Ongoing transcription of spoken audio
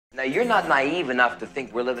Now, you're not naive enough to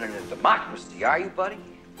think we're living in a democracy, are you, buddy?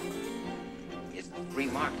 It's the free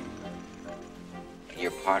market. And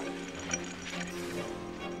you're part of it.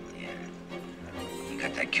 Yeah. You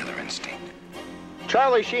got that killer instinct.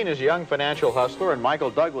 Charlie Sheen is a young financial hustler, and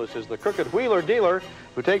Michael Douglas is the crooked wheeler dealer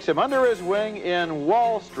who takes him under his wing in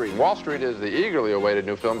Wall Street. Wall Street is the eagerly awaited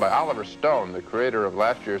new film by Oliver Stone, the creator of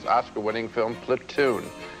last year's Oscar-winning film Platoon.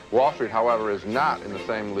 Wall Street, however, is not in the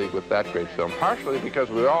same league with that great film, partially because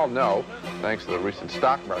we all know, thanks to the recent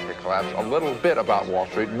stock market collapse, a little bit about Wall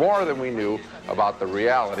Street, more than we knew about the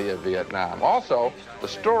reality of Vietnam. Also, the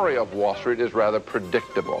story of Wall Street is rather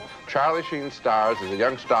predictable. Charlie Sheen stars as a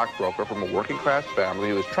young stockbroker from a working-class family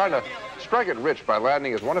who is trying to strike it rich by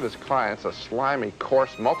landing as one of his clients a slimy,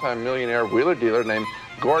 coarse, multi-millionaire wheeler-dealer named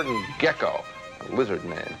Gordon Gecko, a lizard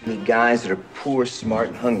name. Need guys that are poor, smart,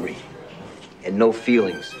 and hungry, and no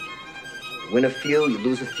feelings. You win a few, you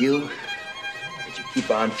lose a few, but you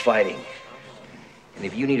keep on fighting. And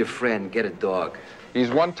if you need a friend, get a dog.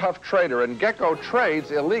 He's one tough trader, and Gecko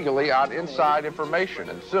trades illegally on inside information.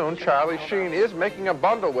 And soon, Charlie Sheen is making a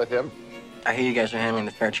bundle with him. I hear you guys are handling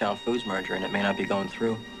the Fairchild Foods merger, and it may not be going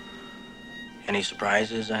through. Any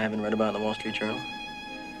surprises I haven't read about in the Wall Street Journal?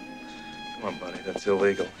 Come on, buddy, that's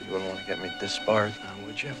illegal. You wouldn't want to get me disbarred now,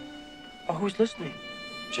 would you? Oh, who's listening?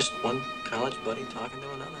 Just one college buddy talking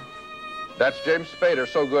to another. That's James Spader,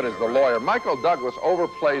 so good as the lawyer. Michael Douglas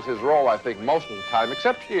overplays his role, I think, most of the time,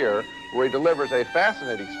 except here, where he delivers a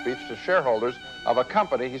fascinating speech to shareholders of a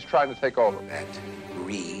company he's trying to take over. That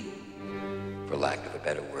greed, for lack of a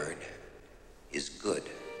better word, is good.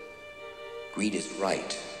 Greed is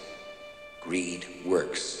right. Greed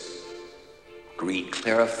works. Greed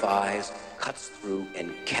clarifies, cuts through,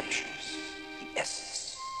 and captures the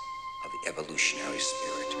essence of the evolutionary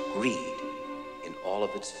spirit. Greed in all of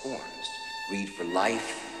its forms. Greed for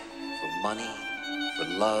life, for money, for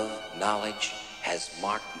love, knowledge, has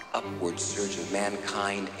marked the upward surge of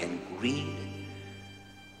mankind, and greed,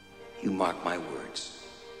 you mark my words,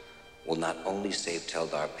 will not only save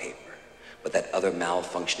Teldar Paper, but that other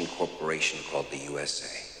malfunctioning corporation called the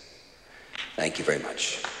USA. Thank you very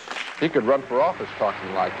much. He could run for office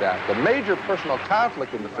talking like that. The major personal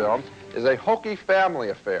conflict in the film is a hokey family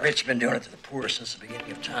affair. Rich been doing it to the poor since the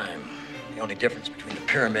beginning of time. The only difference between the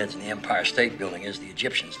pyramids and the Empire State Building is the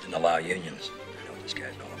Egyptians didn't allow unions. I know what this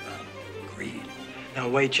guy's all about. Greed. Now,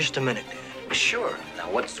 wait just a minute, Dad. Sure. Now,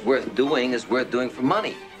 what's worth doing is worth doing for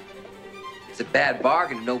money. It's a bad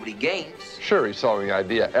bargain if nobody gains. Sure, he's selling the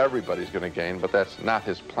idea everybody's going to gain, but that's not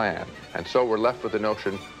his plan. And so we're left with the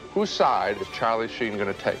notion, whose side is Charlie Sheen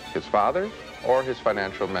going to take? His father's or his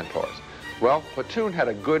financial mentors? Well, Platoon had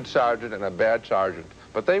a good sergeant and a bad sergeant,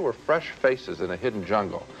 but they were fresh faces in a hidden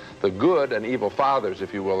jungle. The good and evil fathers,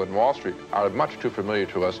 if you will, in Wall Street are much too familiar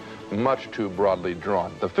to us, much too broadly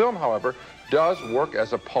drawn. The film, however, does work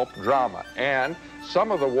as a pulp drama, and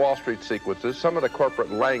some of the Wall Street sequences, some of the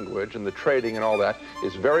corporate language and the trading and all that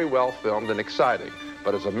is very well filmed and exciting.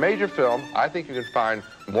 But as a major film, I think you can find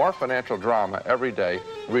more financial drama every day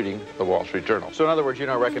reading the Wall Street Journal. So in other words, you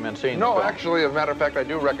don't recommend seeing No, the film? actually, as a matter of fact, I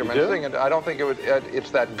do recommend seeing it. I don't think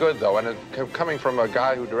it's that good, though. And coming from a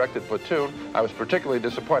guy who directed Platoon, I was particularly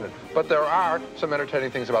disappointed. But there are some entertaining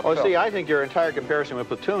things about the film. See, I think your entire comparison with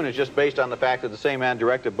Platoon is just based on the fact that the same man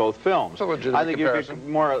directed both films. It's a legitimate comparison. You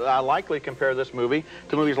could more likely compare this movie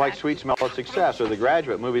to movies like Sweet Smell of Success or The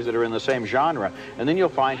Graduate, movies that are in the same genre. And then you'll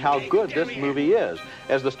find how good this movie is,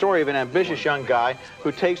 as the story of an ambitious young guy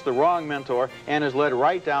who takes the wrong mentor and is led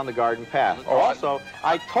right down the garden path. Also,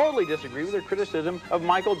 I totally disagree with your criticism of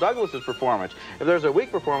Michael Douglas's performance. If there's a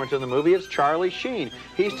weak performance in the movie, it's Charlie Sheen.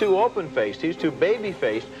 He's too open-faced, he's too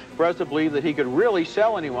baby-faced for us to believe that he could really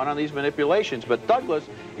sell anyone on these manipulations. But Douglas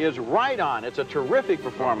is right on. It's a terrific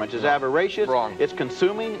performance. It's avaricious, it's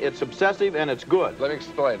consuming, it's obsessive, and it's good. Let me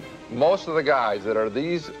explain. Most of the guys that are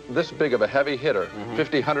this big of a heavy hitter,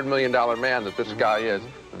 $50, $100 million man that this guy is,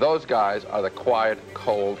 those guys are the quiet,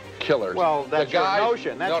 cold killers. Well, that's your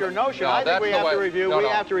notion. That's your notion. I think we have to review. We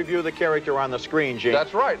have to review the character on the screen, Gene.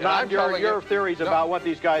 That's right. Not your theories about what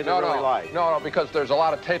these guys are really like. No, because there's a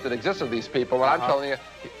lot of tape that exists of these people, and I'm telling you,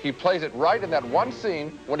 he plays it right in that one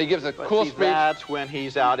scene when he gives a cool speech. That's when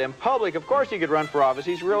he's out in public. Of course he could run for office.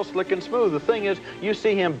 He's real slick and smooth. The thing is, you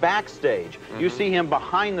see him backstage. You see him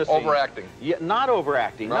behind the scenes. Overacting. Yeah, not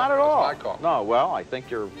overacting. No, not at all. That's my call. No, well, I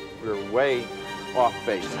think you're way off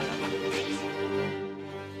base.